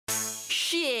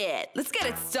shit, let's get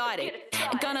it started.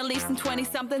 Gonna leave some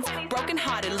 20-somethings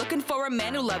broken-hearted, looking for a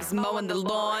man who loves mowing the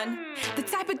lawn. The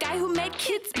type of guy who made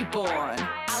kids be born.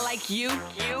 I like you,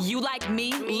 you like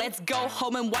me. Let's go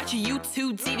home and watch a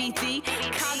YouTube DVD.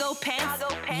 Cargo pants,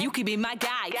 you could be my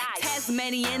guy.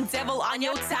 Tasmanian devil on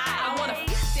your tie. I wanna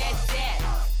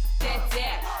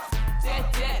that.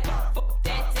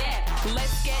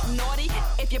 Let's get naughty.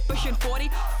 If you're pushing 40,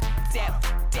 that.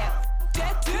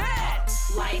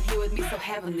 Lying here with me so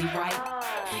heavenly, right?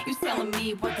 You telling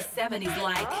me what the 70s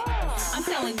like. I'm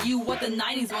telling you what the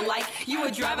 90s were like. You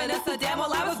were driving a sedan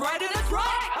while I was riding a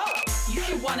trike. You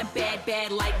should want a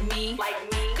bad like me.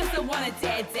 Cause I want a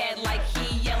dad like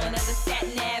he. Yellin at the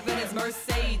Satin Ave in his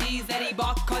Mercedes that he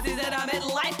bought cause he's in a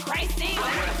midlife crisis.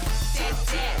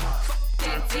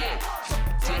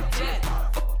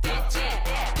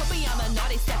 Put me on the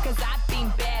naughty step cause I've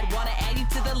been bad. Wanna add you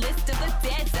to the list of the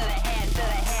dads that I had.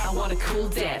 I want a cool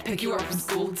dad, pick you up from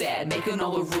school dad, making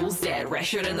all the rules dad, red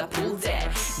shirt in the pool dad.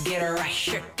 Get a red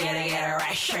shirt, get a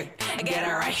red shirt, get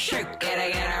a red shirt, get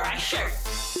a red shirt.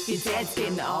 Your dad's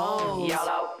getting old.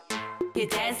 Yellow. Your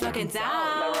dad's looking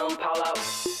down. Maroon polo.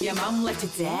 Your mom left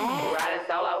your dad. Riding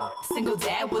solo. Single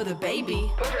dad with a baby.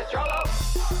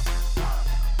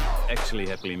 Actually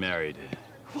happily married.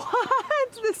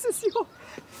 What? This is your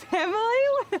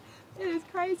family? It is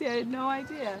crazy. I had no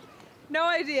idea. No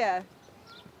idea.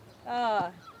 Ah,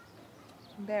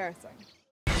 embarrassing.